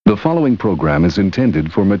The following program is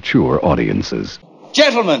intended for mature audiences.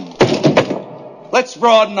 Gentlemen, let's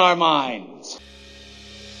broaden our minds.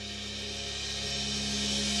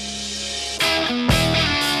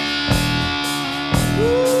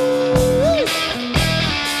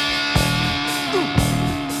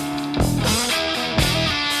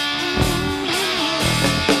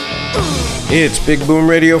 It's Big Boom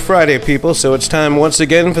Radio Friday, people, so it's time once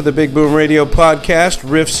again for the Big Boom Radio podcast,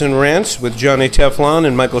 Riffs and Rants, with Johnny Teflon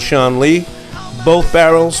and Michael Sean Lee. Both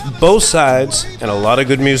barrels, both sides, and a lot of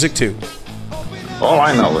good music, too. All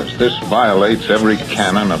I know is this violates every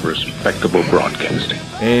canon of respectable broadcasting.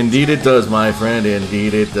 Indeed it does, my friend,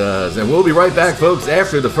 indeed it does. And we'll be right back, folks,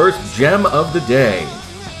 after the first gem of the day.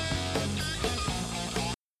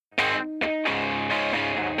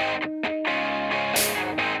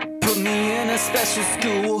 Special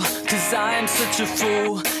school, cause I am such a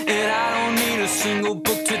fool, and I don't need a single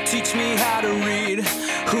book to teach me how to read.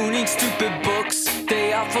 Who needs stupid books?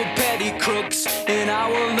 They are for petty crooks, and I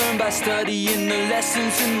will learn by studying the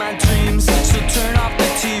lessons in my dreams. So turn off the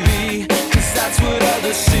TV, cause that's what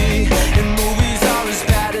others see, and movies are as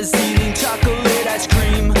bad as eating chocolate ice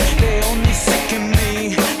cream. They only sicken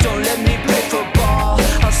me, don't let me play football.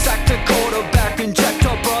 I'll sack the quarterback and jack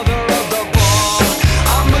the brother of the ball.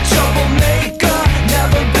 I'm a troublemaker,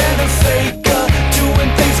 never been a faker,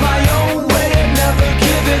 doing things my own way and never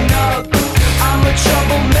giving up. I'm a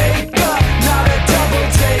troublemaker, not a double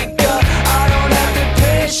taker. I don't have the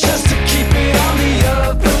patience to keep it on the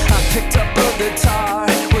up. I picked up a guitar,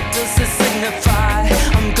 what does this signify?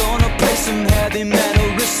 I'm gonna play some heavy metal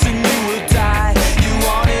riffs and you will die. You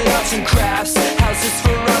wanted arts and crafts, how's this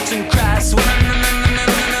for arts and crafts?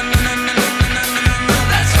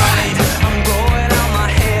 That's right, I'm growing out my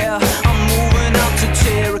hair, I'm moving out to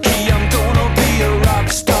Cherokee. I'm gonna be a rock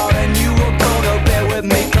star and you are gonna bear with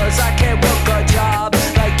me, cause I can't work a job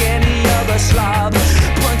like any other slob.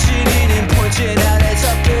 Punching in and punching out, it's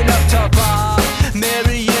up and up to bar.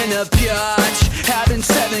 Marrying a biatch, having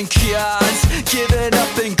 7 kids, giving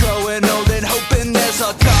up and growing old and hoping there's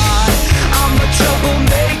a God. I'm a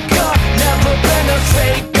troublemaker, never been a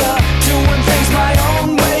faker, doing things my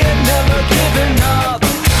own way and never giving up.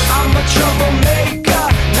 I'm a troublemaker,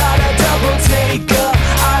 not a double taker.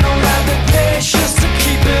 I don't have the patience to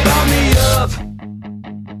keep it on the up.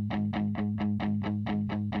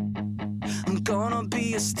 I'm gonna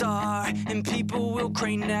be a star, and people will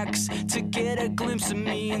crane necks to get a glimpse of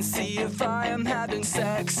me and see if I am having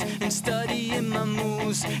sex, and studying my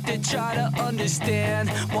moves to try to understand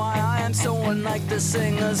why I am so unlike the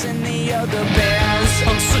singers in the other bands.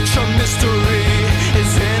 I'm such a mystery,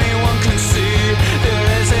 as anyone can see. There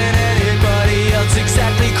isn't anybody else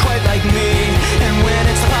exactly quite like me. And when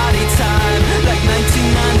it's party time, like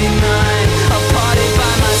 1999, I'll party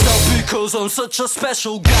by myself because I'm such a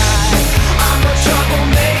special guy. I'm a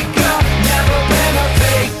troublemaker, never been a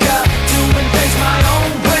faker, doing things my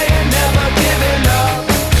own way and never giving up.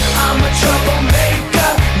 I'm a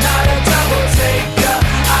troublemaker, not a double taker.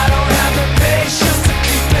 I don't have the patience to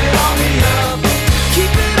keep it on the up.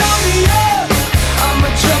 Keep it on the up. I'm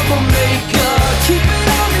a troublemaker, keep it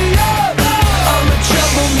on the up. I'm a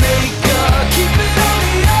troublemaker, keep it on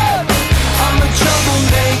the up. I'm a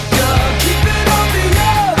troublemaker, keep it on the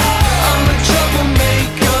up. I'm a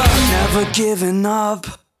troublemaker, never giving up.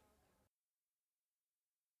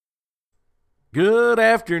 Good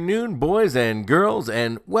afternoon, boys and girls,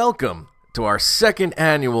 and welcome to our second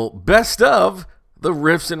annual Best of the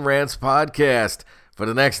Riffs and Rants podcast. For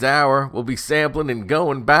the next hour, we'll be sampling and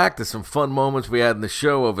going back to some fun moments we had in the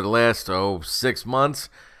show over the last, 6 months.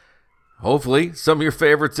 Hopefully, some of your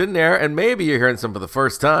favorites in there, and maybe you're hearing some for the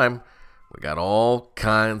first time. We got all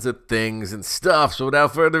kinds of things and stuff, so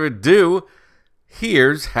without further ado,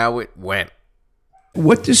 here's how it went.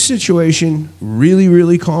 What this situation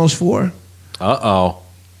really calls for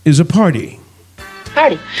is a party.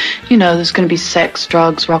 Party. You know, there's going to be sex,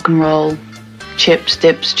 drugs, rock and roll, chips,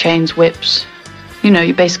 dips, chains, whips. You know,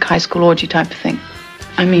 your basic high school orgy type of thing.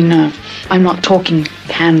 I mean, I'm not talking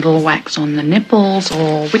candle wax on the nipples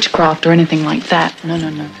or witchcraft or anything like that.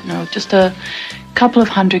 No. Just a couple of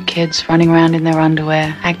 100 kids running around in their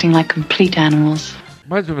underwear, acting like complete animals.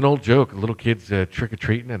 Reminds me of an old joke. Little kids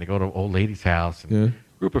trick-or-treating, and they go to an old lady's house. And a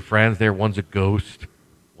group of friends there. One's a ghost.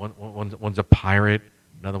 One's a pirate.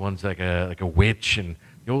 Another one's like a witch. And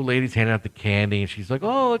the old lady's handing out the candy, and she's like,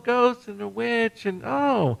 "Oh, a ghost and a witch." And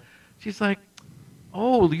she's like,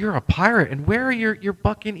 "Oh, you're a pirate. And where are your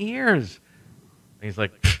bucking ears?" And he's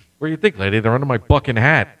like, "Where do you think, lady? They're under my bucking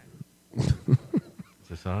hat." Is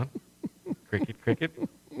this on? Cricket.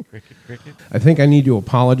 I think I need to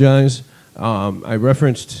apologize. I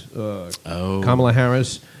referenced Kamala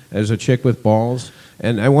Harris as a chick with balls.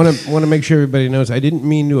 And I want to make sure everybody knows I didn't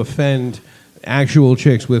mean to offend actual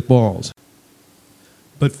chicks with balls.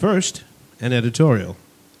 But first, an editorial.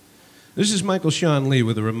 This is Michael Sean Lee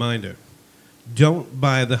with a reminder. Don't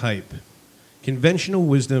buy the hype. Conventional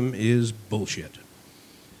wisdom is bullshit.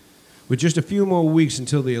 With just a few more weeks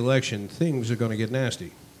until the election, things are going to get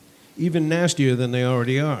nasty. Even nastier than they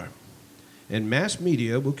already are. And mass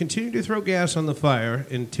media will continue to throw gas on the fire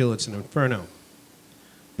until it's an inferno.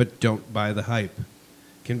 But don't buy the hype.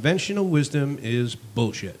 Conventional wisdom is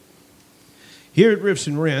bullshit. Here at Riffs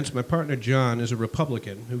and Rants, my partner John is a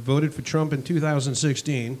Republican who voted for Trump in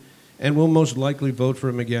 2016 and will most likely vote for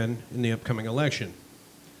him again in the upcoming election.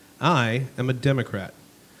 I am a Democrat.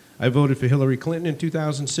 I voted for Hillary Clinton in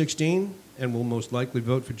 2016 and will most likely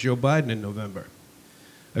vote for Joe Biden in November.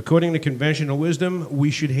 According to conventional wisdom, we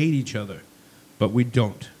should hate each other, but we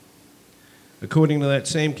don't. According to that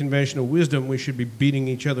same conventional wisdom, we should be beating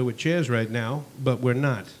each other with chairs right now, but we're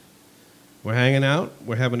not. We're hanging out,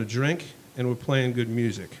 we're having a drink, and we're playing good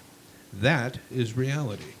music. That is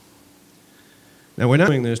reality. Now, we're not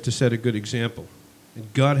doing this to set a good example.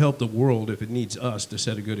 And God help the world if it needs us to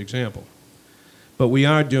set a good example. But we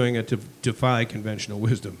are doing it to defy conventional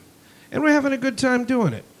wisdom. And we're having a good time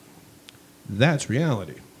doing it. That's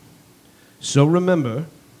reality. So remember,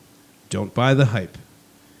 don't buy the hype.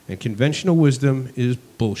 And conventional wisdom is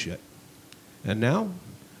bullshit. And now,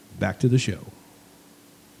 back to the show.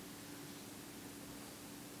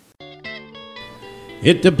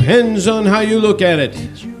 It depends on how you look at it.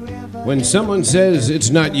 When someone says it's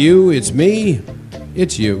not you, it's me,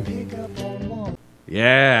 it's you.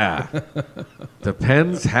 Yeah.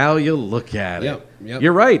 Depends how you look at it. Yep.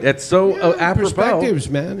 You're right. It's so apropos. Perspectives,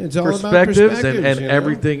 man. It's all about perspectives, perspectives. and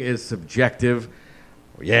everything is subjective.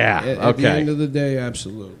 Yeah. At the end of the day,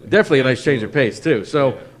 absolutely. Definitely a nice change of pace, too.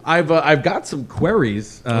 So I've got some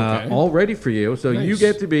queries all ready for you. So you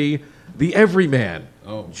get to be the everyman.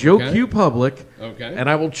 Joe Q Public. Okay. And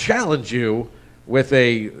I will challenge you with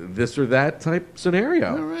a this or that type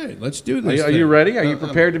scenario. All right, let's do this. Are you ready? Are you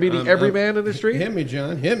prepared to be the everyman in the street? Hit me,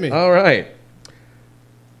 John. Hit me. All right.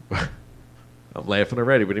 I'm laughing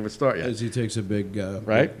already. We didn't even start yet. As he takes a big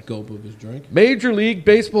gulp of his drink. Major League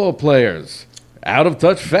Baseball players,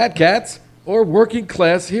 out-of-touch fat cats, or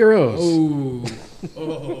working-class heroes?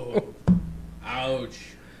 Oh. Ouch.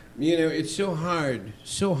 You know, it's so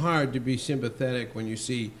hard to be sympathetic when you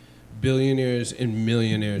see billionaires and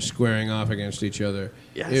millionaires squaring off against each other.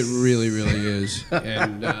 Yes. It really, really is.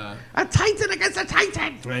 And a titan against a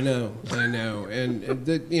titan. I know. And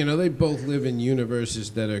they both live in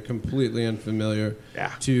universes that are completely unfamiliar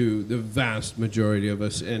to the vast majority of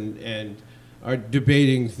us, and are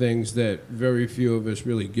debating things that very few of us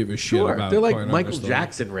really give a shit about. They're like Michael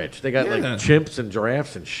Jackson rich. They got like chimps and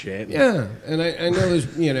giraffes and shit. Yeah, and I know there's,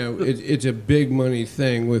 it's a big money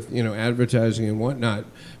thing with, advertising and whatnot.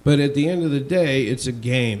 But at the end of the day, it's a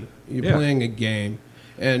game. You're playing a game.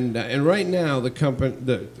 And right now, the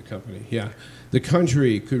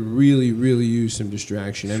country could really, really use some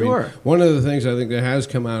distraction. I mean, one of the things I think that has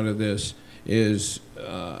come out of this is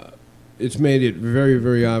it's made it very,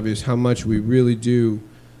 very obvious how much we really do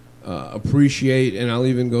appreciate, and I'll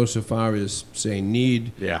even go so far as say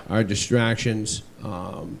need our distractions.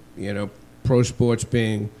 Pro sports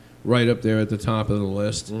being right up there at the top of the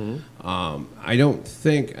list. Mm-hmm. I don't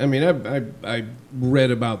think. I mean, I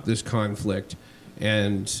read about this conflict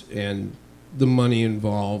and the money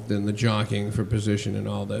involved and the jockeying for position and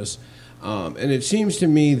all this, and it seems to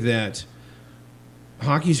me that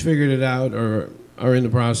hockey's figured it out, or are in the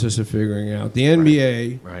process of figuring it out. The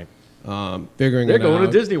NBA, figuring it out. They're going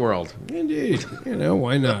to Disney World. Indeed,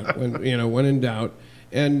 why not? When in doubt,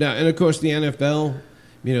 and of course the NFL,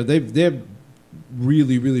 they've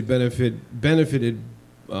really, really benefited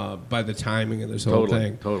by the timing of this whole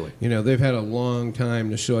thing. Totally. They've had a long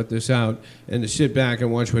time to sort this out and to sit back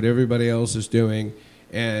and watch what everybody else is doing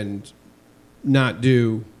and not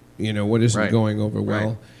do, what isn't going over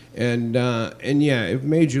well. And if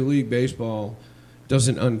Major League Baseball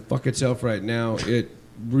doesn't unfuck itself right now, it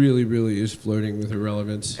really, really is flirting with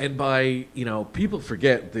irrelevance. And by, people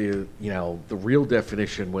forget the real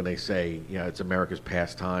definition when they say, it's America's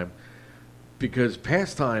pastime. Because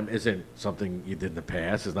pastime isn't something you did in the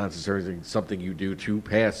past. It's not necessarily something you do to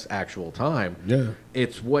pass actual time. Yeah.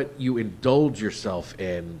 It's what you indulge yourself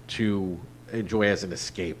in to enjoy as an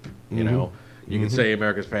escape, you know? You can say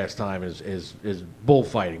America's pastime is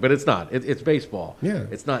bullfighting, but it's not. It's baseball. Yeah.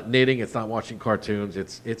 It's not knitting. It's not watching cartoons.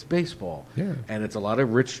 It's baseball. Yeah. And it's a lot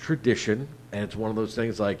of rich tradition. And it's one of those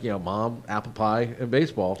things like, mom, apple pie, and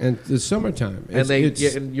baseball. And the summertime. And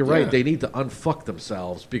and you're right. They need to unfuck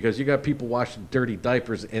themselves because you got people washing dirty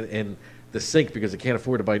diapers in the sink because they can't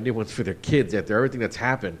afford to buy new ones for their kids after everything that's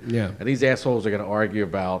happened. Yeah. And these assholes are going to argue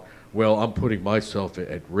about, well, I'm putting myself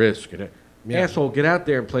at risk. And asshole, get out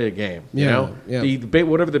there and play a game. You know? Yeah.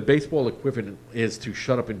 Whatever the baseball equivalent is to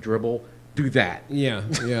shut up and dribble, do that. Yeah.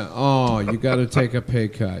 Oh, you got to take a pay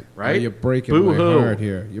cut. Right? Oh, you're breaking Boo-hoo. my heart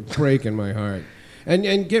here. You're breaking my heart.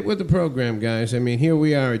 And get with the program, guys. I mean, here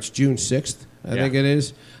we are. It's June 6th, I think it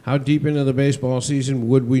is. How deep into the baseball season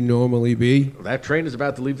would we normally be? That train is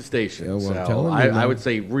about to leave the station. Yeah, well, so I'm telling you, I man. would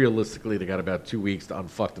say realistically they got about 2 weeks to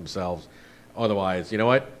unfuck themselves. Otherwise, you know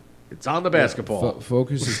what? It's on the basketball.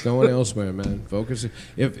 Focus is going elsewhere, man. Focus.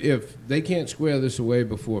 If they can't square this away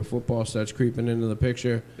before football starts creeping into the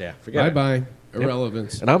picture, forget it. bye-bye.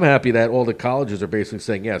 Irrelevance. And I'm happy that all the colleges are basically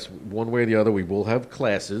saying, yes, one way or the other, we will have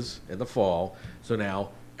classes in the fall. So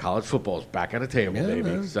now college football is back on the table, baby.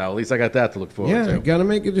 Man. So at least I got that to look forward to. Yeah, got to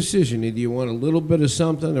make a decision. Either you want a little bit of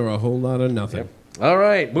something or a whole lot of nothing. All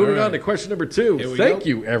right, moving on to question number 2. Here we Thank go.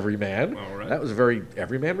 you, everyman. All right. That was a very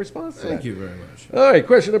everyman response to Thank that. you very much. All right,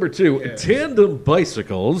 question number 2. Yes. Tandem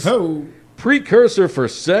bicycles, precursor for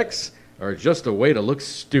sex, or just a way to look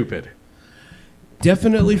stupid?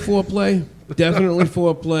 Definitely foreplay. Definitely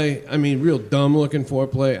foreplay. I mean, real dumb-looking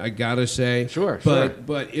foreplay, I got to say. Sure.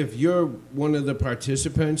 But if you're one of the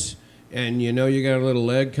participants and you know you got a little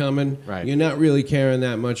leg coming, Right. you're not really caring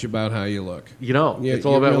that much about how you look. It's all you're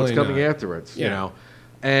about what's really coming not. afterwards, Yeah. you know.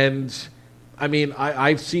 And, I mean,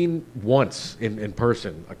 I've seen once in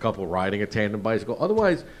person a couple riding a tandem bicycle.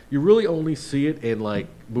 Otherwise, you really only see it in, like,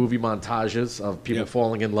 movie montages of people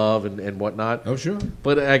falling in love and whatnot. Oh, sure.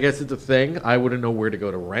 But I guess it's a thing. I wouldn't know where to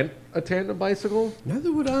go to rent a tandem bicycle.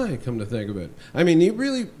 Neither would I, come to think of it. I mean,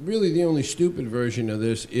 really the only stupid version of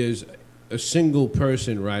this is a single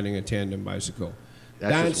person riding a tandem bicycle.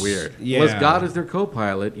 That's just weird. Yeah. Unless God is their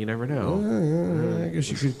co-pilot, you never know. I guess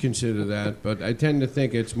you could consider that, but I tend to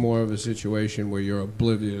think it's more of a situation where you're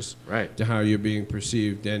oblivious to how you're being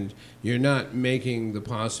perceived, and you're not making the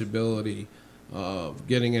possibility of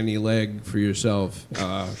getting any leg for yourself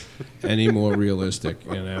any more realistic,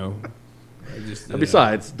 you know? And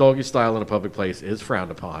besides, doggy style in a public place is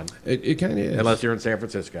frowned upon. It kind of is. Unless you're in San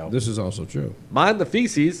Francisco. This is also true. Mind the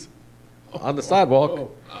feces on the sidewalk.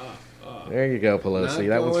 There you go, Pelosi.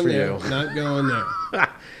 That one's for you. Not going there.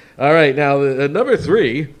 All right, now number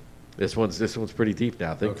 3. This one's pretty deep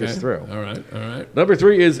now. Think this through. All right. Number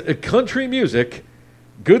 3 is country music,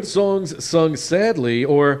 good songs sung sadly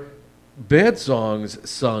or bad songs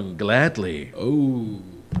sung gladly. Oh,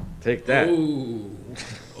 take that.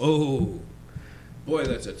 Oh, boy,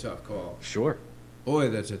 that's a tough call. Sure. Boy,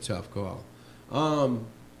 that's a tough call.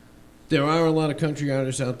 There are a lot of country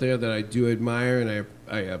artists out there that I do admire, and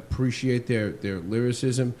I appreciate their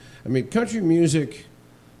lyricism. I mean, country music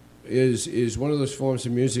is one of those forms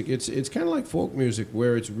of music. It's kind of like folk music,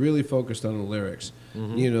 where it's really focused on the lyrics.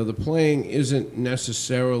 Mm-hmm. You know, the playing isn't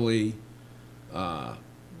necessarily the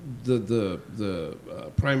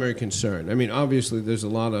primary concern. I mean, obviously, there's a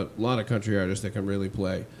lot of country artists that can really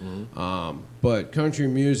play, but country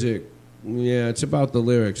music. Yeah, it's about the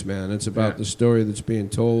lyrics, man. It's about the story that's being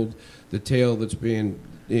told, the tale that's being,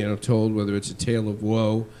 told, whether it's a tale of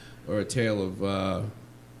woe or a tale of,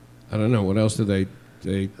 I don't know, what else do they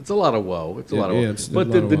It's a lot of woe. It's a lot of woe.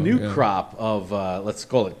 But the new crop of, let's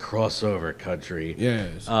call it crossover country.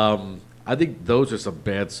 Yes. I think those are some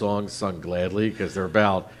bad songs sung gladly because they're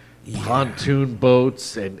about pontoon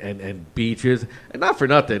boats and beaches. And not for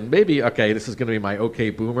nothing. Maybe, this is going to be my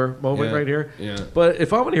okay boomer moment right here. Yeah. But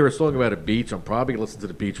if I want to hear a song about a beach, I'm probably going to listen to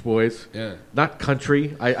the Beach Boys. Yeah. Not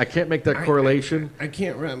country. I can't make that correlation. I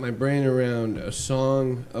can't wrap my brain around a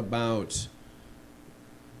song about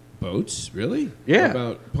boats, really? Yeah.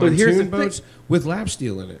 About But here's the pontoon boats with lap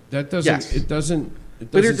steel in it. That doesn't, Yes. it doesn't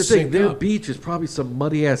But here's the thing: sync their up. beach is probably some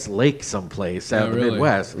muddy-ass lake someplace out in the really,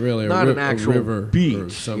 Midwest. really, not a an actual river or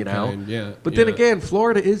beach, some you know. kind, yeah, But then yeah. again,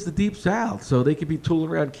 Florida is the deep South, so they could be tooling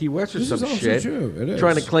around Key West or This some is also shit, true. It is.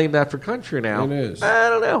 trying to claim that for country now. It is. I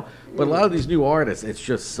don't know, but a lot of these new artists, it's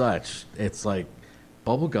just it's like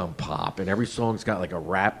bubblegum pop, and every song's got like a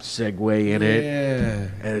rap segue in it. Yeah,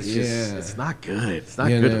 and it's just it's not good. It's not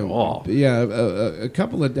You good know, at all. Yeah, a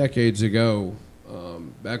couple of decades ago,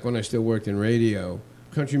 back when I still worked in radio,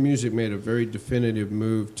 country music made a very definitive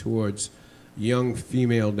move towards young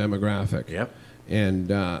female demographic. Yep.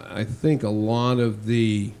 And I think a lot of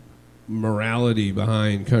the morality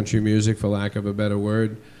behind country music, for lack of a better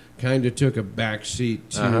word, kind of took a backseat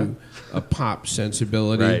to a pop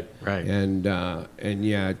sensibility. Right. And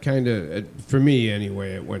yeah, it kind of, for me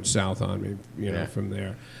anyway, it went south on me, you know, from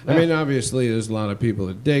there. I mean, obviously, there's a lot of people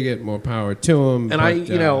that dig it, more power to them.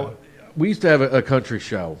 And we used to have a country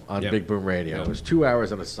show on Big Boom Radio. It was 2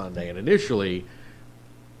 hours on a Sunday, and initially,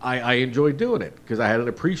 I enjoyed doing it because I had an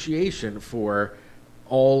appreciation for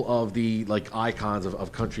all of the like icons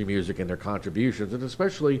of country music and their contributions, and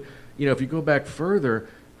especially, you know, if you go back further,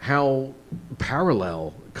 how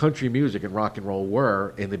parallel country music and rock and roll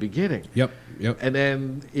were in the beginning. Yep. And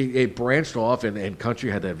then it branched off, and country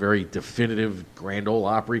had that very definitive Grand Ole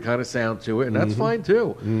Opry kind of sound to it, and that's fine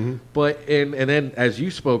too. Mm-hmm. But and then as you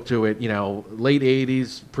spoke to it, you know, late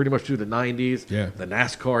 '80s, pretty much through the '90s, the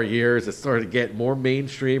NASCAR years, it started to get more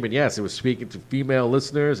mainstream. And yes, it was speaking to female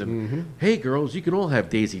listeners. And hey, girls, you can all have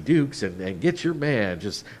Daisy Dukes and get your man.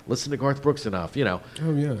 Just listen to Garth Brooks enough, you know.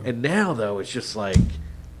 Oh yeah. And now though, it's just like,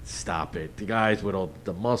 stop it. The guys with all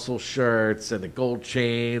the muscle shirts and the gold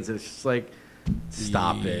chains, and it's just like,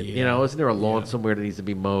 stop it. You know, isn't there a lawn somewhere that needs to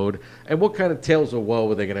be mowed? And what kind of tales of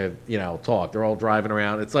woe are they going to, you know, talk? They're all driving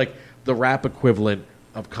around. It's like the rap equivalent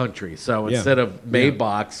of country. So instead of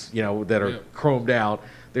Maybachs, you know, that are chromed out,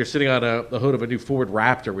 they're sitting on the hood of a new Ford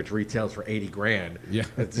Raptor, which retails for $80,000. Yeah,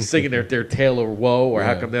 singing their tale of woe, or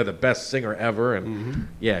how come they're the best singer ever, and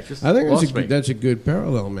it's just. I think that's a good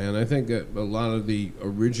parallel, man. I think that a lot of the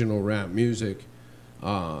original rap music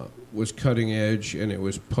was cutting edge and it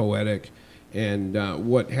was poetic, and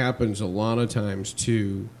what happens a lot of times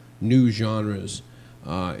to new genres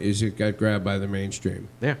is it got grabbed by the mainstream.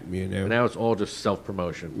 Yeah, you know. And now it's all just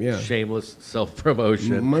self-promotion. Yeah, shameless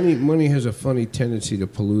self-promotion. Money has a funny tendency to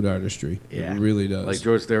pollute artistry. Yeah, it really does. Like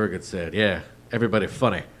George Thorogood said, everybody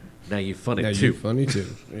funny. Now you funny now too. You funny too.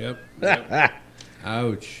 Yep.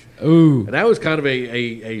 Ouch. Ooh. And that was kind of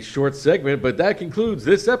a short segment, but that concludes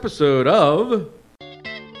this episode of...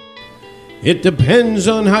 It depends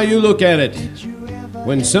on how you look at it.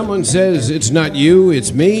 When someone says it's not you,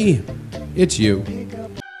 it's me, it's you.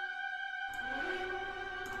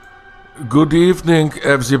 Good evening,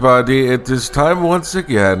 everybody. It is time once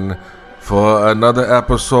again for another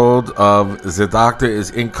episode of the Dr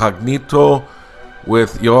Is Incognito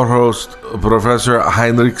with your host, Professor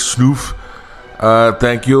Heinrich Snuff.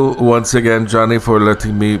 Thank you once again, Johnny, for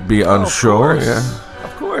letting me be on show.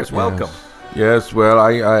 Of course, welcome. Yes, well,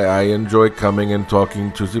 I enjoy coming and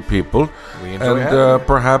talking to the people. We enjoy and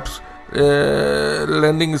perhaps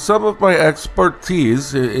lending some of my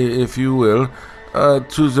expertise, if you will,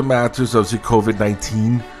 to the matters of the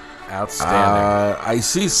COVID-19. Outstanding. I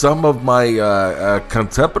see some of my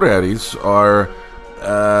contemporaries are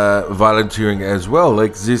volunteering as well,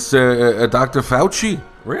 like this Dr. Fauci.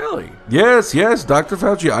 Really? Yes, Dr.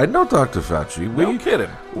 Fauci. I know Dr. Fauci. No kidding.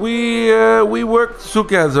 We worked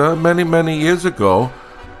together many years ago.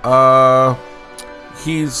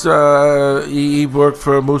 He worked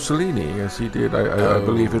for Mussolini. Yes, he did. I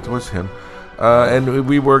believe it was him. And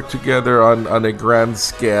we worked together on a grand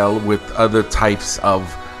scale with other types of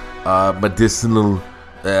medicinal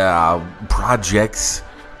projects.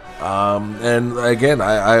 And again,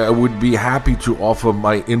 I would be happy to offer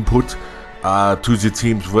my input to the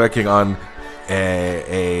teams working on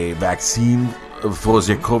a vaccine for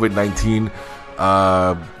the COVID-19,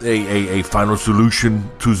 a final solution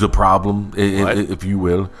to the problem, if you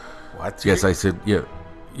will. What? Yes, I said, yeah.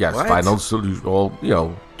 Yes, what? Final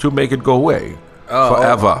solution, to make it go away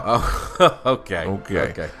forever.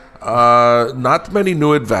 Okay. Not many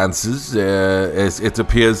new advances, as it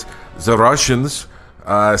appears. The Russians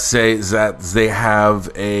say that they have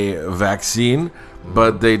a vaccine,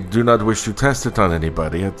 but they do not wish to test it on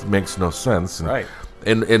anybody. It makes no sense. Right.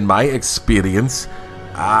 In my experience,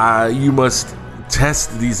 you must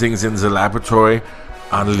test these things in the laboratory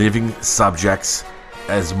on living subjects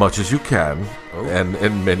as much as you can, and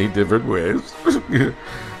in many different ways.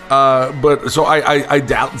 But so I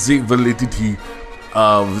doubt the validity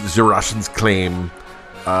of the Russians' claim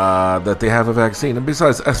that they have a vaccine. And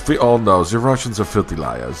besides, as we all know, the Russians are filthy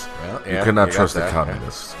liars. Well, you cannot trust the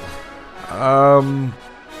communists.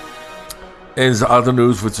 In the other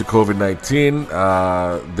news with the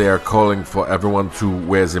COVID-19, they are calling for everyone to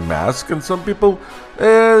wear the mask, and some people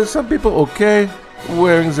okay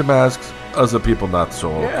wearing the masks, other people not so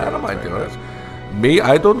okay. Yeah, I don't mind doing it. Me,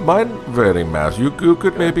 I don't mind wearing masks. You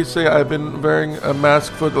could maybe say I've been wearing a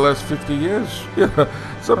mask for the last 50 years.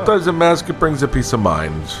 Sometimes a mask brings a peace of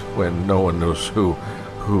mind when no one knows who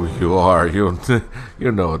you are. You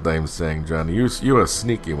know what I'm saying, Johnny. You're a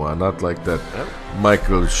sneaky one, not like that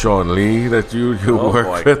Michael Sean Lee that you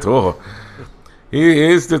work with. Oh, He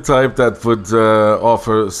is the type that would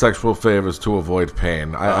offer sexual favors to avoid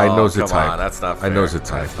pain. I know the type. On, that's not fair. I know the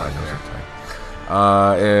type.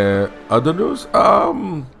 Other news?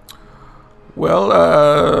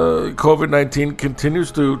 COVID-19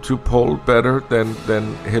 continues to poll better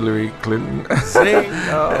than Hillary Clinton. I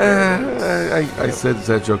said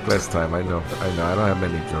that joke last time. I know. I don't have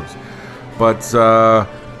many jokes. But,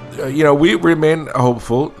 we remain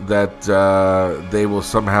hopeful that they will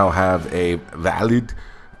somehow have a valid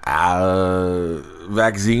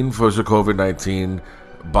vaccine for the COVID-19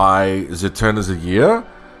 by the turn of the year.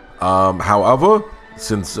 However,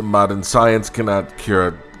 since modern science cannot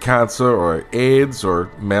cure cancer or AIDS or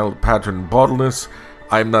male pattern baldness,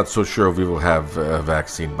 I'm not so sure we will have a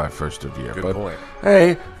vaccine by first of year. Good point.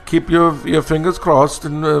 Hey, keep your fingers crossed,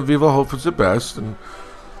 and we will hope for the best. And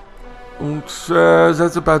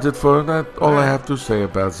that's about it for that. All I have to say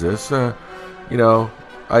about this. I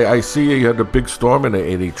see you had a big storm and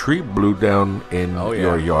a tree blew down in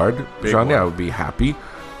your yard. Big Johnny, one. I would be happy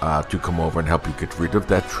to come over and help you get rid of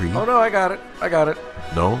that tree. Oh, no, I got it.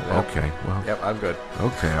 No? Yep. Okay. Well. Yep, I'm good.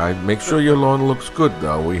 Okay. I make sure your lawn looks good,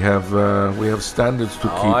 though. We have standards to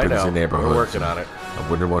keep in the neighborhood. We're working on it. I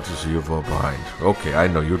wouldn't want to see you fall behind. Okay, I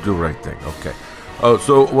know. You'll do the right thing. Okay. Oh,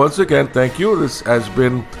 so once again, thank you. This has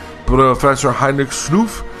been Professor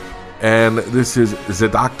Snuff, and this is the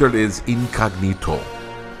Dr Is Incognito.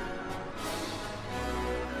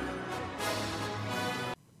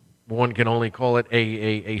 One can only call it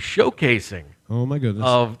a showcasing. Oh my goodness!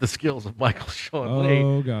 Of the skills of Michael Sean Lee.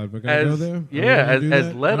 Oh God, we're gonna go there.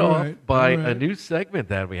 As led off by a new segment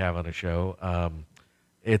that we have on the show.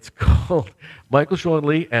 It's called Michael Sean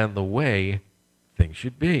Lee and the Way Things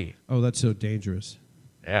Should Be. Oh, that's so dangerous.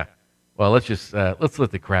 Yeah. Well, let's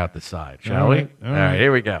let the crowd decide, shall we? All right,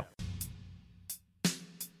 here we go.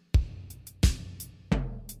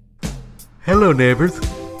 Hello, neighbors.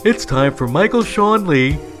 It's time for Michael Sean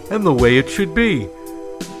Lee and the Way It Should Be.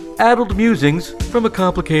 Addled musings from a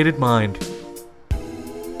complicated mind.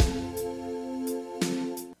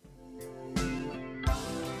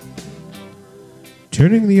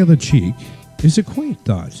 Turning the other cheek is a quaint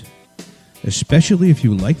thought, especially if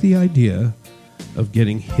you like the idea of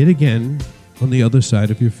getting hit again on the other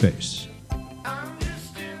side of your face.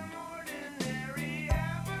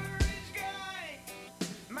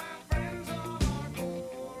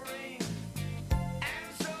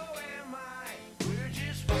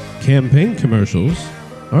 Campaign commercials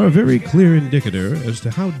are a very clear indicator as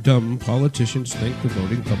to how dumb politicians think the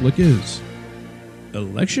voting public is.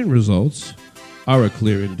 Election results are a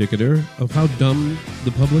clear indicator of how dumb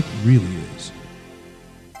the public really is.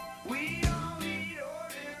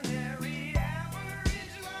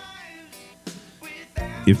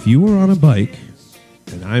 If you are on a bike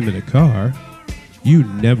and I'm in a car, you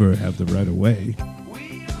never have the right of way.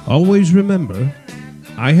 Always remember,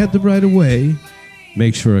 I had the right of way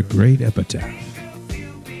makes for a great epitaph.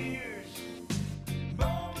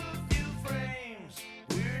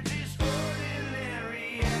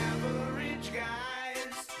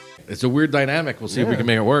 It's a weird dynamic. We'll see if we can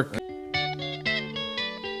make it work.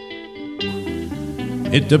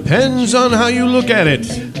 It depends on how you look at it.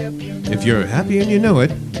 If you're happy and you know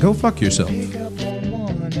it, go fuck yourself.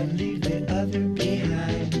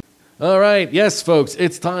 All right. Yes, folks,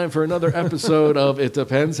 it's time for another episode of It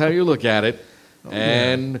Depends How You Look at It.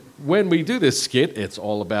 When we do this skit, it's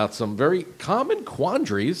all about some very common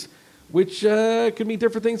quandaries, which can mean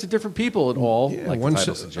different things to different people at all, like the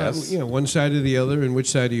title suggests. One side or the other, and which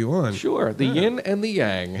side are you on? Sure, the yin and the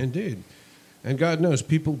yang. Indeed. And God knows,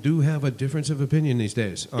 people do have a difference of opinion these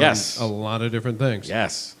days on a lot of different things.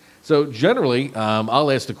 Yes. So generally,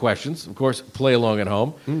 I'll ask the questions. Of course, play along at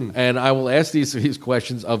home. And I will ask these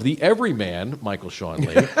questions of the everyman, Michael Sean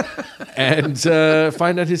Lee, and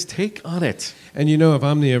find out his take on it. And if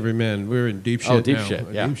I'm the everyman, we're in deep shit deep now. shit,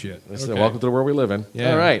 yeah. Deep shit. Okay. Welcome to the world we live in.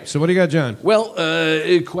 Yeah. All right. So what do you got, John? Well,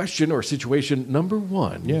 question or situation number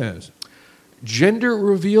one. Yes. Gender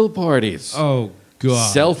reveal parties. Oh,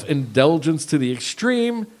 God. Self-indulgence to the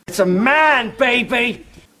extreme. It's a man, baby!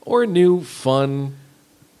 Or new, fun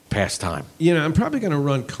pastime. I'm probably going to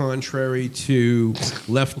run contrary to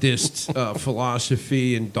leftist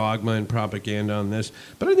philosophy and dogma and propaganda on this,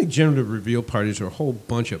 but I think gender reveal parties are a whole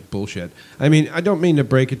bunch of bullshit. I mean, I don't mean to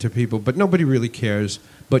break it to people, but nobody really cares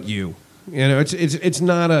but you. It's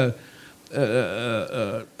not a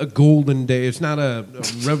golden day. It's not a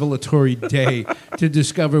revelatory day to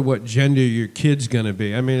discover what gender your kid's going to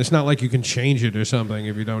be. I mean, it's not like you can change it or something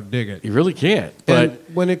if you don't dig it. You really can't. But and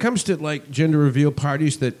when it comes to gender reveal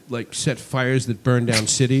parties that set fires that burn down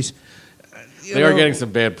cities, they are getting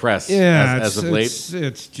some bad press. Yeah, as of late.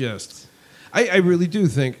 It's just. I really do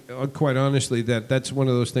think, quite honestly, that that's one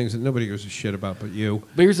of those things that nobody gives a shit about but you.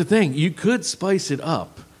 But here's the thing. You could spice it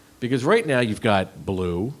up. Because right now you've got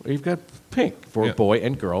blue or you've got pink for boy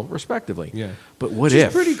and girl, respectively. Yeah. But what Which if?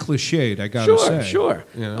 It's pretty cliched, I got to say. Sure.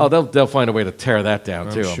 You know? Oh, they'll find a way to tear that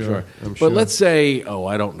down, too, I'm sure. But let's say,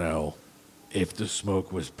 I don't know, if the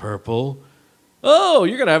smoke was purple, you're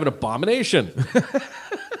going to have an abomination.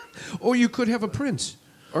 Or you could have a prince.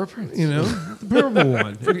 Or a prince. You know, the purple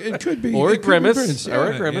one. It could be. Or a grimace. Prince.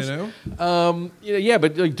 Or a grimace. You know?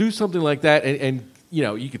 But like, do something like that, and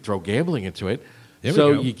you could throw gambling into it. There So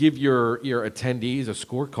we go. you give your attendees a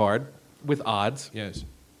scorecard with odds. Yes.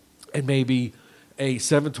 And maybe a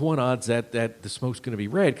 7-1 odds that the smoke's going to be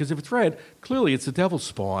red. Because if it's red, clearly it's the devil's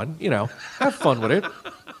spawn. Have fun with it.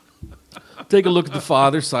 Take a look at the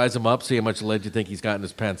father, size him up, see how much lead you think he's got in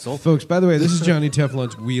his pencil. Folks, by the way, this is Johnny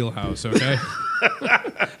Teflon's wheelhouse, okay?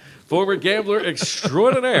 Former gambler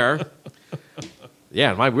extraordinaire.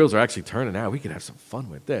 Yeah, my wheels are actually turning now. We could have some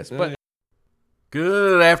fun with this. But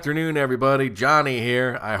Good afternoon, everybody. Johnny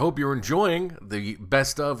here. I hope you're enjoying the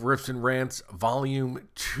Best of Riffs and Rants Volume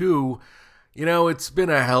 2. It's been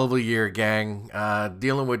a hell of a year, gang.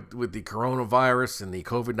 Dealing with the coronavirus and the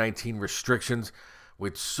COVID-19 restrictions,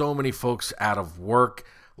 with so many folks out of work,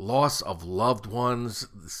 loss of loved ones,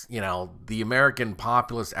 the American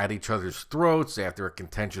populace at each other's throats after a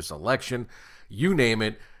contentious election. You name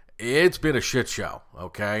it. It's been a shit show,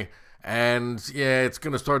 okay? And yeah, it's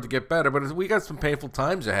going to start to get better, but we got some painful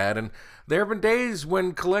times ahead. And there have been days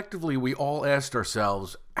when collectively we all asked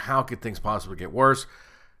ourselves, how could things possibly get worse?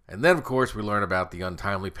 And then, of course, we learn about the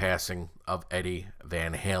untimely passing of Eddie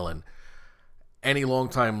Van Halen. Any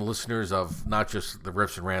longtime listeners of not just the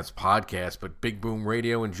Riffs and Rants podcast, but Big Boom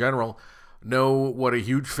Radio in general, know what a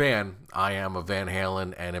huge fan I am of Van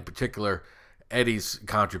Halen, and in particular, Eddie's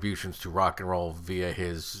contributions to rock and roll via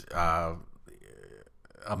his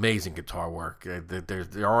amazing guitar work.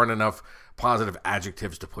 There aren't enough positive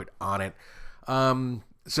adjectives to put on it.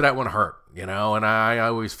 So that one hurt, and I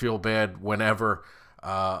always feel bad whenever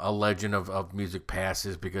a legend of music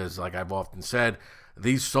passes, because like I've often said,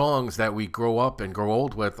 these songs that we grow up and grow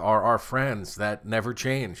old with are our friends that never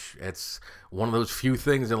change. It's one of those few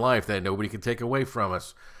things in life that nobody can take away from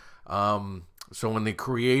us. So when the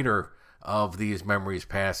creator of these memories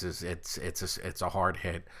passes, it's a hard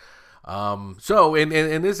hit. So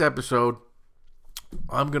in this episode,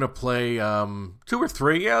 I'm going to play 2 or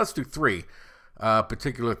 3. Yeah, let's do 3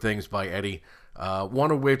 particular things by Eddie. One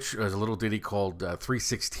of which is a little ditty called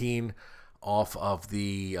 316 off of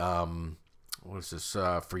the,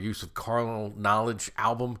 For Use of Carnal Knowledge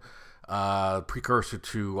album, precursor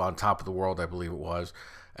to On Top of the World, I believe it was.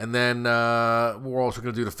 And then we're also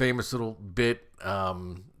going to do the famous little bit,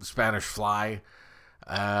 Spanish Fly.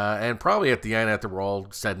 And probably at the end, after we're all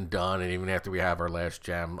said and done, and even after we have our last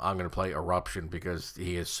jam, I'm going to play Eruption, because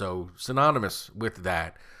he is so synonymous with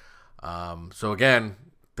that. So again,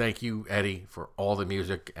 thank you, Eddie, for all the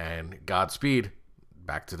music, and Godspeed.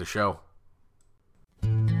 Back to the show.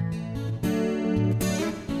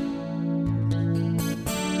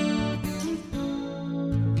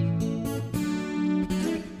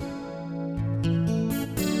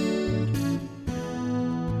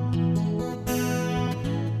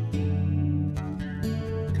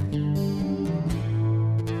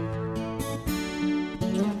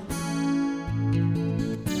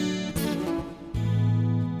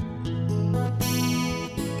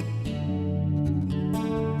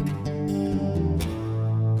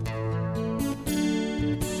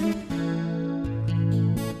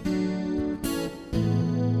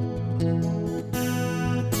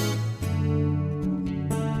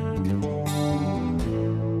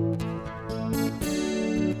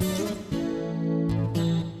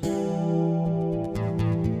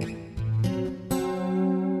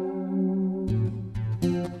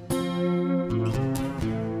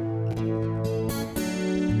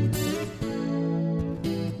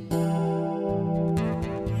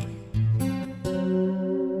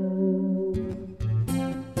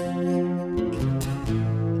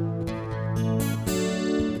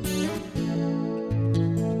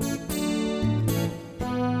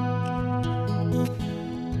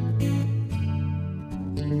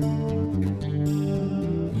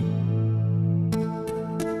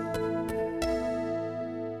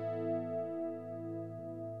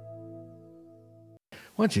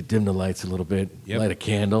 Why don't you dim the lights a little bit, light a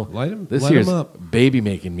candle. Light them up. Baby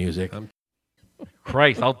making music.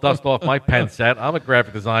 Christ, I'll dust off my pen set. I'm a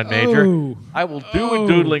graphic design major. Oh. I will do a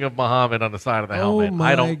doodling of Muhammad on the side of the helmet.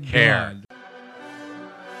 my I don't care. God.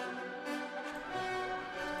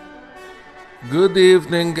 Good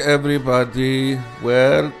evening, everybody.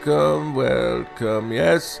 Welcome, welcome.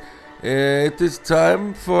 Yes, it is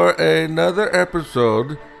time for another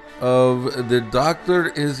episode of The Doctor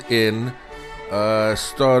Is In,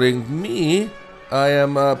 starring me. I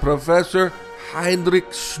am Professor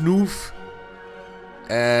Heinrich Snuff,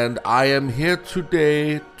 and I am here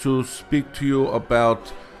today to speak to you about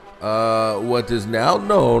what is now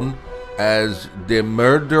known as the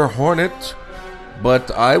Murder Hornet.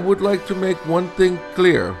 But I would like to make one thing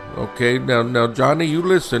clear, okay? Now, Johnny, you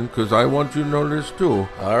listen, because I want you to know this too.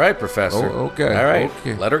 All right, Professor. Oh, okay. All right,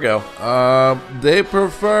 okay. Let her go. They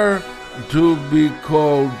prefer to be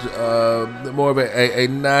called more of a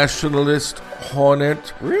nationalist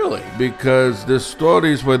hornet. Really? Because the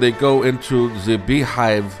stories where they go into the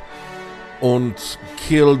beehive and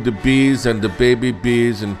kill the bees and the baby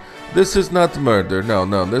bees, and this is not murder. No,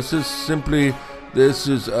 this is simply... This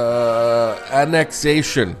is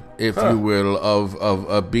annexation, if you will, of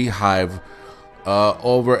a beehive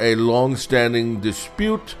over a long-standing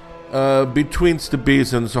dispute between the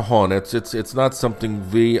bees and the hornets. It's not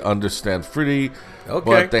something we understand fully,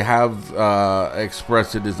 but they have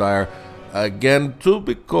expressed a desire, again, to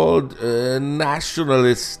be called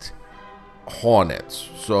nationalist hornets.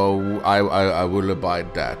 So I will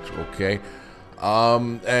abide that, okay?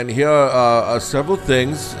 And here are several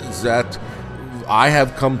things that I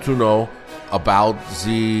have come to know about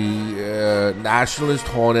the nationalist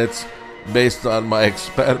hornets based on my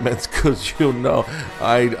experiments, because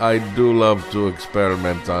I do love to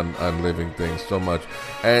experiment on living things so much,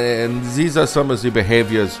 and these are some of the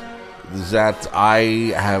behaviors that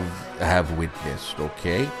I have witnessed.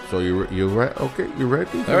 Okay, so you okay? You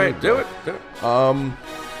ready? All right, do it.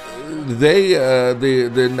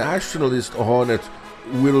 The nationalist hornets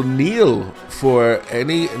will kneel for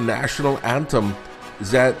any national anthem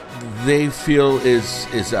that they feel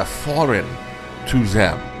is a foreign to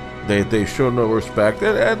them. They show no respect,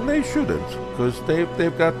 and they shouldn't, because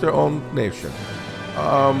they've got their own nation.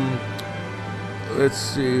 Let's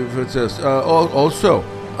see if it says. Also,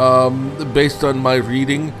 based on my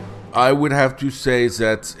reading, I would have to say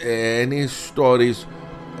that any stories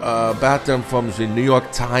about them from the New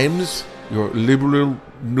York Times, your liberal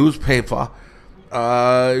newspaper,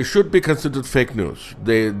 should be considered fake news.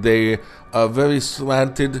 They are very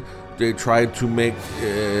slanted. They try to make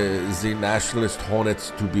the nationalist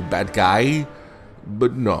hornets to be bad guy,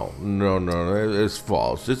 but no, it's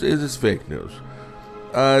false. It is fake news.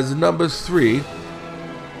 The number 3,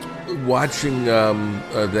 watching them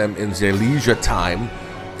in their leisure time,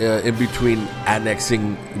 in between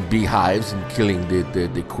annexing beehives and killing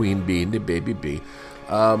the queen bee and the baby bee.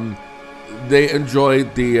 They enjoy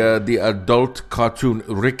the adult cartoon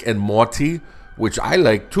Rick and Morty, which I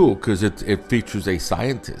like too, because it features a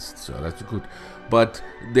scientist, so that's good. But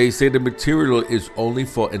they say the material is only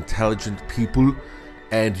for intelligent people,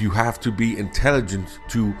 and you have to be intelligent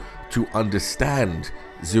to understand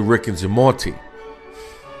the Rick and the Morty.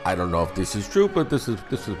 I don't know if this is true, but this is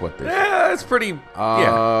what they say. Yeah, it's pretty.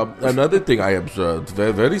 Another thing I observed,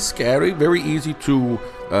 very, very scary, very easy to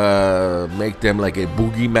make them like a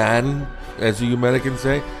boogeyman, as the Americans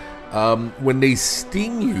say. When they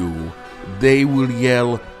sting you, they will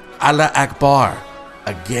yell Allah Akbar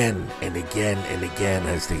again and again and again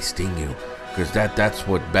as they sting you, because that's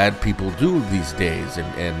what bad people do these days,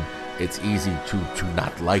 and it's easy to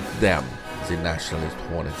not like them, the nationalist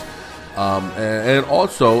hornets. And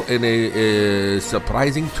also, in a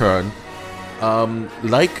surprising turn,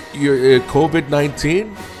 like your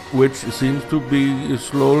COVID-19, which seems to be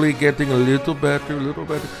slowly getting a little better,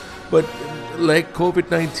 but like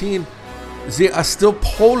COVID-19, they are still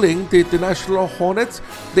polling, the national hornets,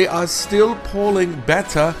 they are still polling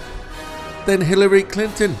better than Hillary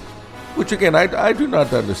Clinton, which again, I do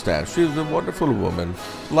not understand. She's a wonderful woman,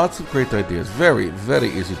 lots of great ideas, very, very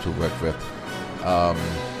easy to work with.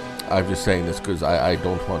 I'm just saying this because I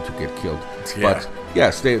don't want to get killed. Yeah. But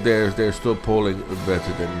yes, they're still polling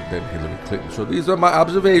better than Hillary Clinton. So these are my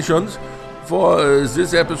observations for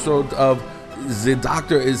this episode of The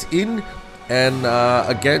Doctor Is In. And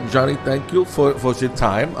again, Johnny, thank you for the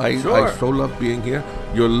time. I so love being here.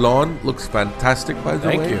 Your lawn looks fantastic, by the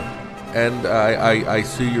way. Thank you. And I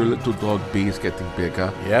see your little dog Bee is getting bigger.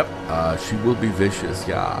 Yep. She will be vicious,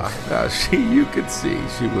 yeah. You can see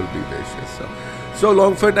she will be vicious. So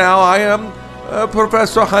long for now. I am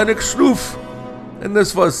Professor Heinrich Snuff, and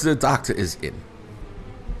this was The Doctor Is In.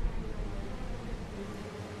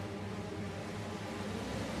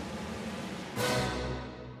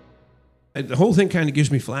 The whole thing kind of gives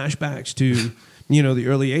me flashbacks to, the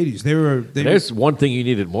early 80s. There's one thing you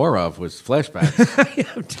needed more of was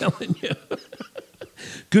flashbacks. I'm telling you.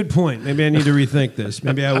 Good point. Maybe I need to rethink this.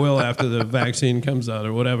 Maybe I will after the vaccine comes out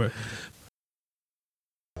or whatever.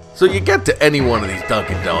 So you get to any one of these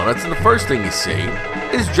Dunkin' Donuts, and the first thing you see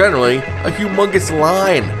is generally a humongous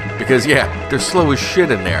line. Because, yeah, they're slow as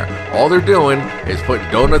shit in there. All they're doing is putting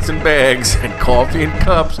donuts in bags and coffee in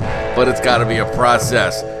cups, but it's got to be a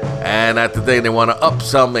process. And at the day they want to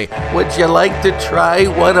upsell me, would you like to try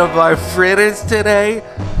one of our fritters today?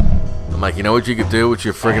 I'm like, you know what you could do with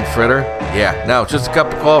your friggin' fritter? Yeah, no, just a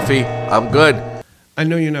cup of coffee. I'm good. I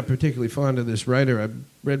know you're not particularly fond of this writer. I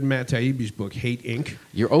read Matt Taibbi's book, Hate Inc.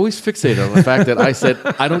 You're always fixated on the fact that I said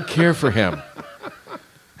I don't care for him.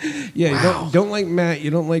 Yeah, Wow. you don't like Matt, you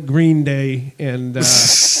don't like Green Day, and what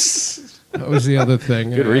was the other thing?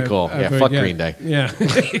 Good recall. I Fuck forget. Green Day. Yeah,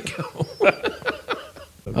 there you go.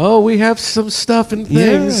 Oh, we have some stuff and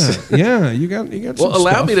things. Yeah, you got some Well,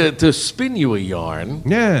 allow stuff. me to spin you a yarn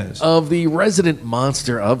Yes. of the resident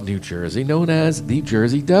monster of New Jersey known as the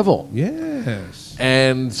Jersey Devil. Yes.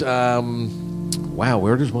 And, wow,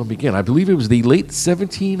 where does one begin? I believe it was the late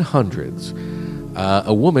 1700s.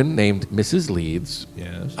 A woman named Mrs. Leeds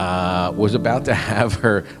was about to have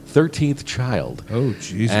her 13th child. Oh,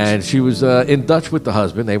 Jesus. And she was in Dutch with the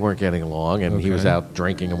husband. They weren't getting along, and he was out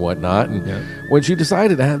drinking and whatnot. And when she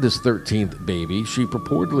decided to have this 13th baby, she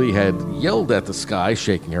purportedly had yelled at the sky,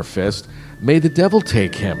 shaking her fist, "May the devil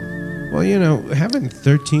take him." Well, you know, having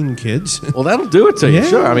 13 kids. Well, that'll do it to you, Yeah.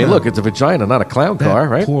 sure. I mean, look, it's a vagina, not a clown car,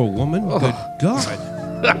 right? Poor woman. Good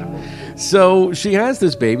God. So she has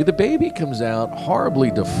this baby. The baby comes out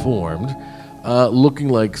horribly deformed, looking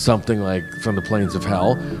like something like from the plains of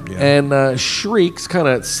hell, and shrieks, kind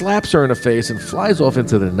of slaps her in the face, and flies off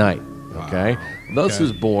into the night. Okay? Thus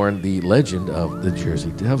is born the legend of the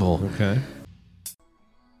Jersey Devil. Okay.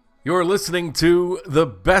 You're listening to the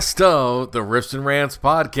best of the Riffs and Rants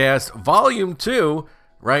podcast, Volume 2,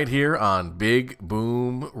 right here on Big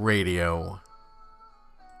Boom Radio.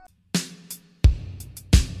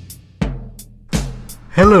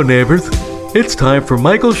 Hello, neighbors. It's time for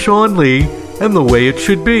Michael Sean Lee and The Way It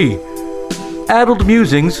Should Be. Addled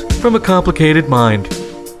musings from a complicated mind.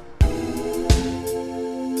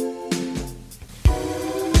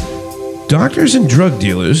 Doctors and drug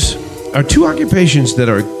dealers are two occupations that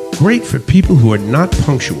are great for people who are not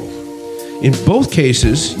punctual. In both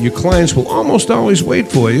cases, your clients will almost always wait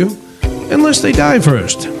for you unless they die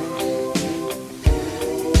first.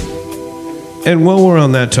 And while we're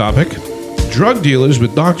on that topic, drug dealers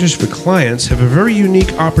with doctors for clients have a very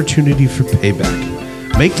unique opportunity for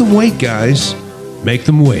payback. Make them wait, guys. Make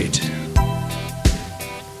them wait.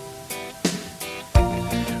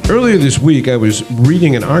 Earlier this week, I was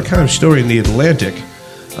reading an archive story in The Atlantic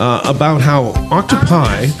about how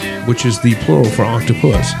octopi, which is the plural for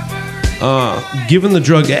octopus, given the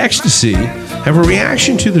drug ecstasy, have a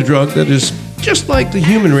reaction to the drug that is just like the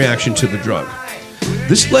human reaction to the drug.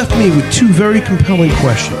 This left me with two very compelling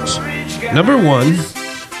questions. Number one,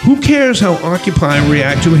 who cares how octopi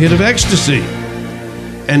react to a hit of ecstasy?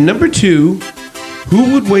 And number two,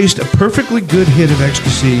 who would waste a perfectly good hit of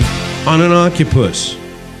ecstasy on an octopus?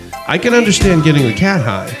 I can understand getting the cat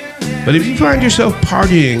high, but if you find yourself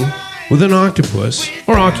partying with an octopus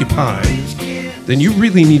or octopi, then you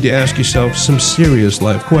really need to ask yourself some serious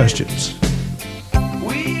life questions.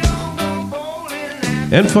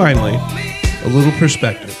 And finally, a little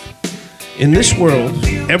perspective. In this world,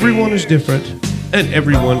 everyone is different and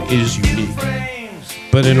everyone is unique.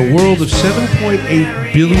 But in a world of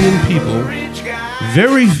 7.8 billion people,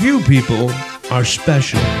 very few people are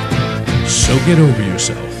special. So get over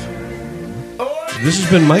yourself. This has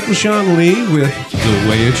been Michael Sean Lee with The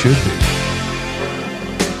Way It Should Be.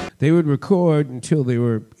 They would record until they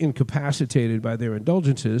were incapacitated by their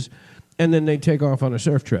indulgences, and then they'd take off on a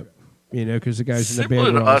surf trip. You know, because the guys in the band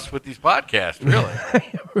Similar to were all- us with these podcasts, really.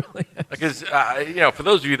 Really? Because, for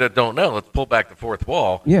those of you that don't know, let's pull back the fourth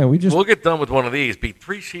wall. Yeah, we'll get done with one of these, beat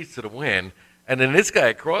 3 sheets to the wind, and then this guy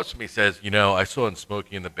across from me says, I saw in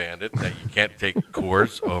Smokey and the Bandit that you can't take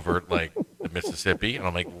Coors over, like, the Mississippi. And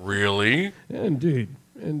I'm like, really? Indeed.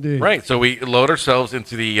 Right, so we load ourselves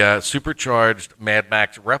into the supercharged Mad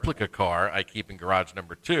Max replica car I keep in garage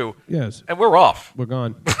number 2. Yes. And we're off. We're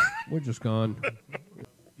gone. We're just gone.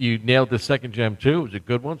 You nailed the second gem, too. It was a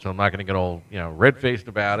good one, so I'm not going to get all, red-faced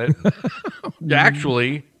about it.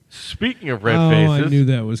 Actually, speaking of red faces... I knew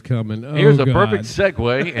that was coming. Oh, here's a God. perfect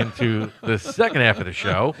segue into the second half of the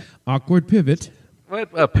show. Awkward pivot. But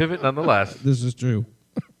a pivot nonetheless. This is true.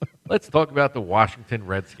 Let's talk about the Washington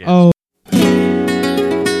Redskins. Oh.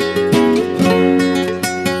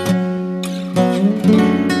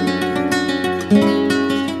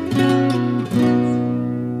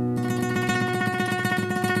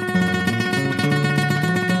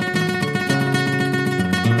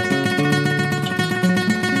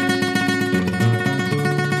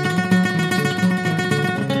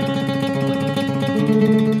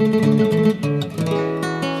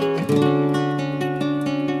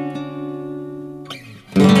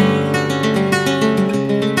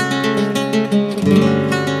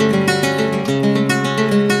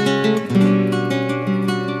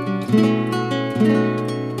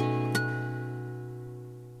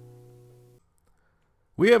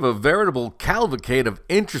 We have a veritable cavalcade of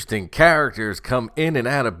interesting characters come in and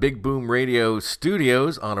out of Big Boom Radio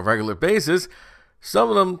studios on a regular basis. Some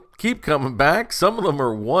of them keep coming back. Some of them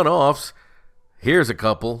are one-offs. Here's a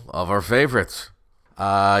couple of our favorites.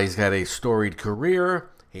 He's got a storied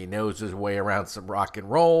career. He knows his way around some rock and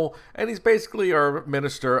roll. And he's basically our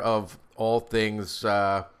minister of all things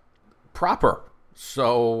proper.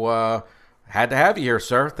 So, had to have you here,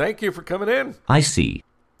 sir. Thank you for coming in. I see.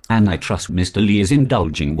 And I trust Mr. Lee is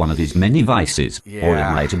indulging one of his many vices. Yeah. Or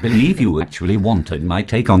am I to believe you actually wanted my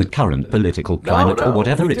take on the current political climate or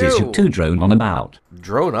whatever it is you two drone on about?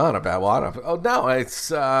 Drone on about what? Oh, no, it's,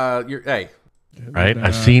 hey. Right?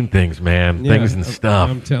 I've seen things, man. Things and stuff.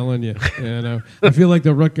 I'm telling you. I feel like the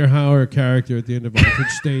Rutger Hauer character at the end of Altered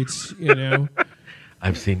States,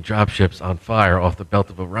 I've seen dropships on fire off the belt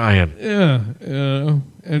of Orion. Yeah,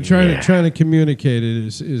 and trying to communicate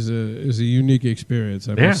it is a unique experience.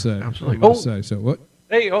 I must say. Absolutely. So what?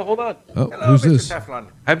 Hey, hold on. Oh, hello, who's Mr. this? Teflon.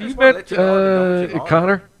 Have you met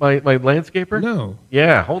Connor, my landscaper? No.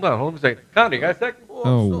 Yeah, hold on a second. Connor, you got a second?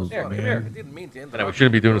 Oh, yeah, come here. I didn't mean to interrupt. I know we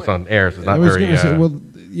shouldn't be doing this on air, so it's not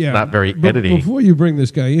not very edity. Before you bring this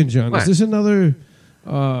guy in, John, is this another?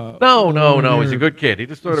 No. He's a good kid. He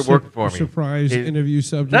just started working for me. Surprise interview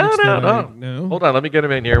subject. No. Hold on, let me get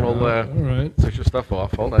him in here. We'll all right. switch your stuff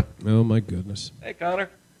off. Hold on. Oh my goodness. Hey, Connor.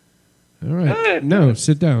 All right. No,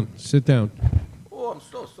 sit down. Oh, I'm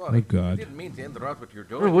so sorry. Oh God. I didn't mean to interrupt what you're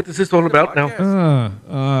doing. What is this all about now?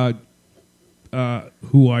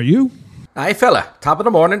 Who are you? Hi, fella. Top of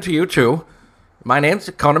the morning to you, too. My name's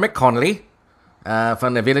Connor MacConnerly,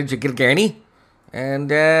 from the village of Gilgarny.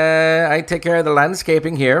 And I take care of the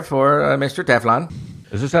landscaping here for Mr. Teflon.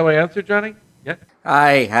 Is this how I answer, Johnny? Yeah.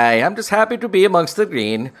 Hi. I'm just happy to be amongst the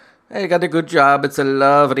green. I got a good job. It's a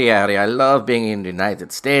lovely area. I love being in the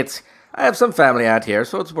United States. I have some family out here,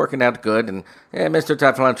 so it's working out good. And Mr.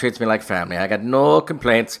 Teflon treats me like family. I got no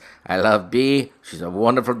complaints. I love Bee. She's a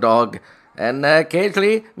wonderful dog. And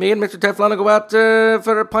occasionally, me and Mr. Teflon will go out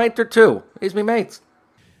for a pint or two. He's me mates.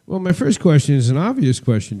 Well, my first question is an obvious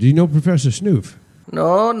question. Do you know Professor Snuff?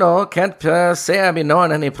 No. Can't say I've been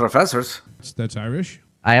knowing any professors. That's Irish?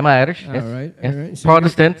 I am Irish. All yes. right. So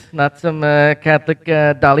Protestant, not some Catholic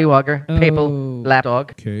dollywogger, papal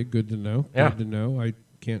lapdog. Okay, good to know. Yeah. Good to know. I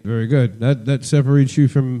can't. Very good. That separates you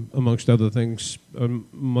from, amongst other things,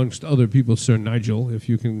 amongst other people, Sir Nigel, if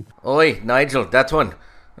you can. Oi, Nigel, that one.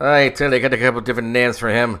 I tell you, I got a couple different names for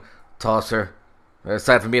him. Tosser.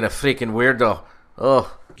 Aside from being a freaking weirdo.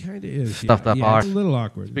 Oh. Kind of is. Stuffed up arse. It's a little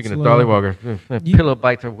awkward. Speaking of dollywogger. Pillow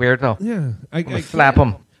biter weirdo. Yeah. I slap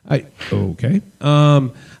him. Okay.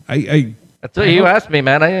 That's what you asked me,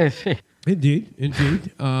 man. Indeed.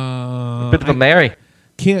 Bit of a Mary.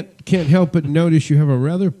 Can't help but notice you have a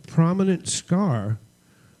rather prominent scar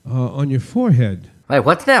on your forehead. Hey,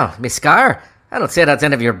 what now? Me scar? I don't say that's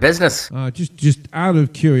any of your business. Just out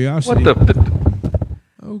of curiosity. What the?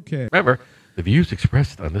 Okay. Remember, the views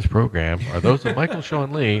expressed on this program are those of Michael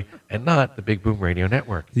Sean Lee and not the Big Boom Radio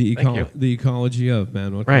Network. The ecology of,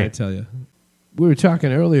 man. What can I tell you? We were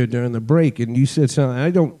talking earlier during the break, and you said something.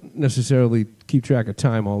 I don't necessarily keep track of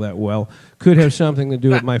time all that well. Could have something to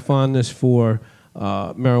do with my fondness for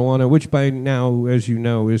marijuana, which by now, as you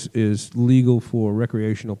know, is legal for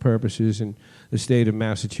recreational purposes in the state of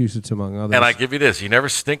Massachusetts, among others. And I give you this: you never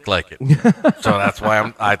stink like it. So that's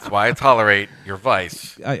why I tolerate your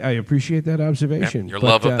vice. I appreciate that observation. Your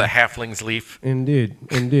love of the halfling's leaf.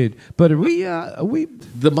 Indeed. But are we?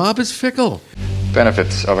 The mob is fickle.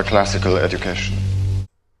 Benefits of a classical education.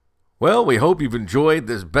 Well, we hope you've enjoyed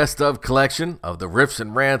this best of collection of the Riffs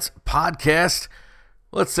and Rants podcast.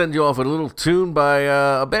 Let's send you off with a little tune by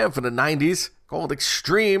a band from the 90s called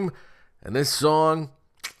Extreme. And this song,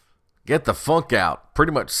 Get the Funk Out,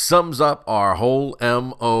 pretty much sums up our whole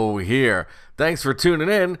MO here. Thanks for tuning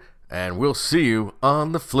in, and we'll see you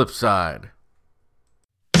on the flip side.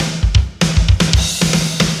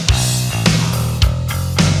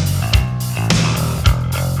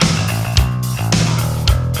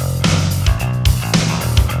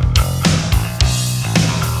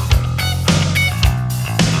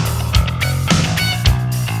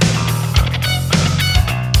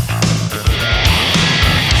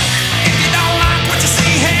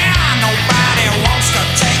 Nobody wants to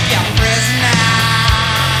take you prisoner.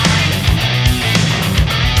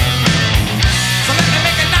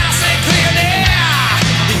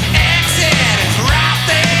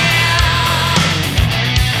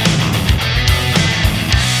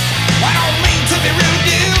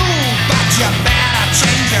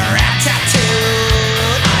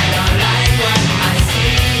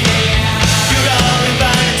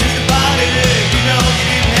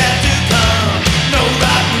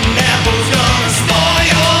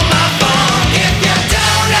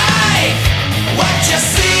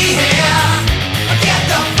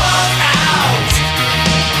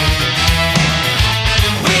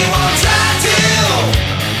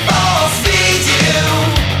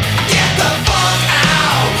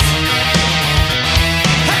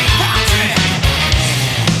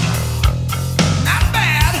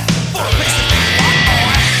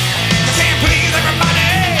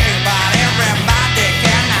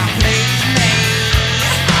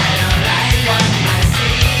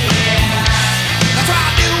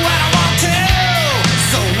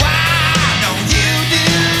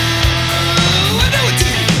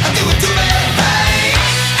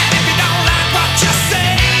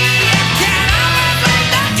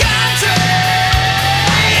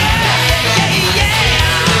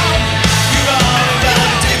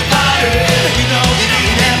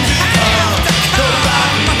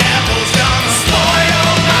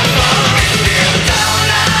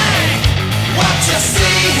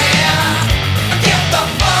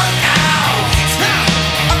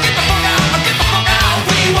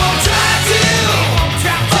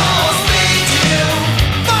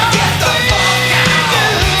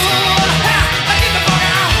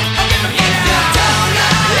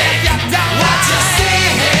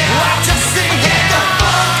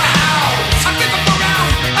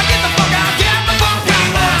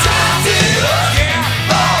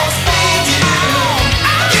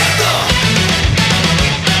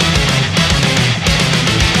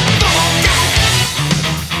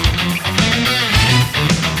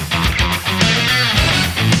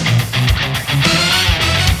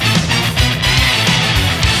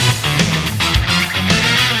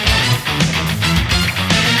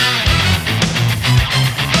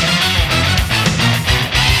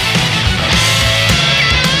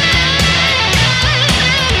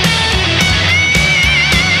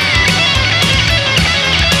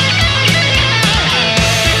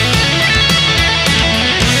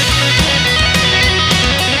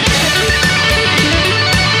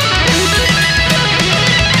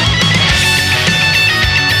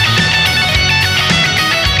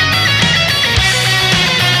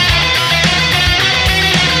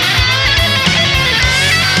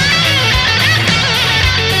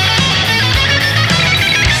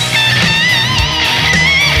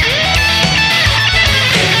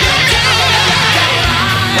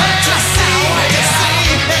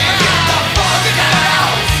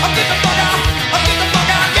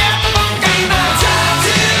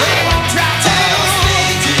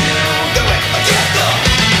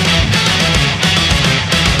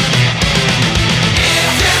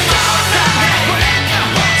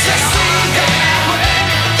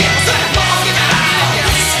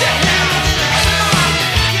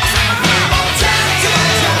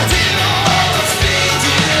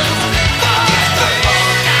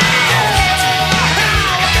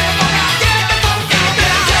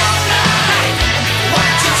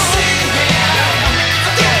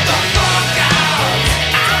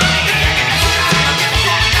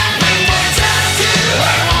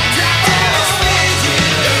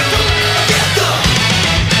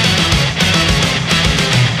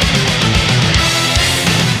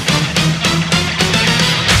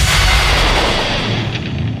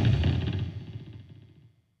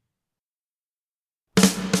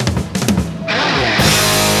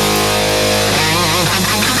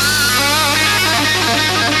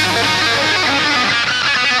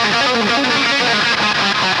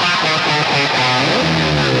 Bye.